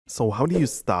So how do you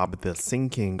stop the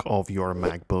syncing of your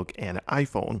MacBook and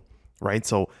iPhone, right?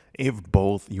 So if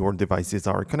both your devices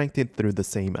are connected through the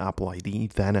same Apple ID,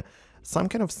 then some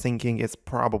kind of syncing is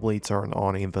probably turned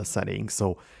on in the settings.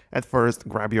 So at first,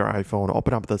 grab your iPhone,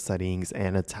 open up the settings,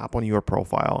 and tap on your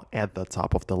profile at the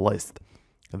top of the list.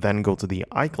 Then go to the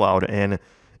iCloud, and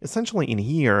essentially in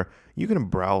here, you can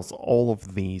browse all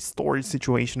of the storage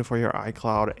situation for your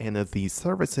iCloud and the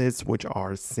services which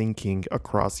are syncing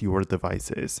across your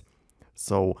devices.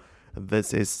 So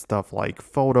this is stuff like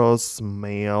photos,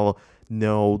 mail,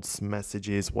 notes,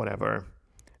 messages, whatever.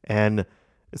 And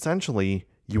essentially,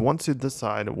 you want to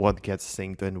decide what gets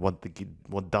synced and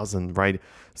what doesn't, right?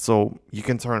 So you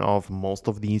can turn off most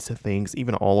of these things,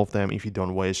 even all of them, if you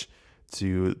don't wish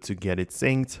to get it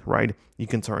synced, right? You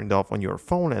can turn it off on your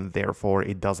phone, and therefore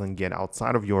it doesn't get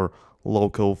outside of your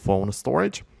local phone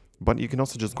storage. But you can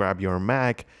also just grab your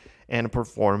Mac and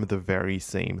perform the very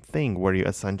same thing, where you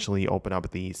essentially open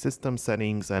up the system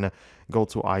settings and go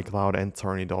to iCloud and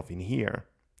turn it off in here,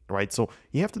 right? So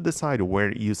you have to decide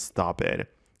where you stop it,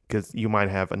 because you might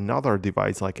have another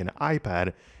device like an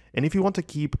iPad, and if you want to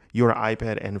keep your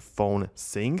iPad and phone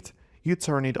synced, you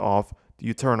turn it off.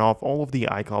 You turn off all of the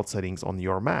iCloud settings on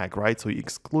your Mac, right? So you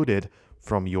exclude it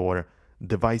from your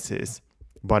devices.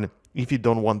 But if you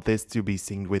don't want this to be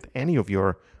synced with any of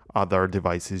your other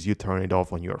devices, you turn it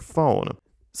off on your phone.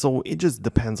 So it just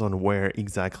depends on where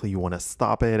exactly you want to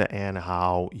stop it and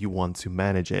how you want to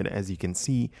manage it. As you can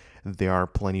see, there are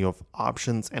plenty of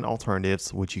options and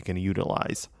alternatives which you can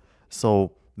utilize.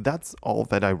 So that's all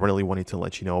that I really wanted to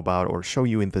let you know about or show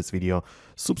you in this video.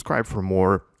 Subscribe for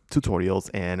more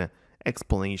tutorials and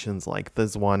explanations like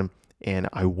this one, and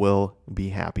I will be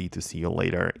happy to see you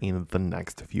later in the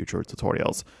next future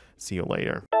tutorials. See you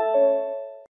later.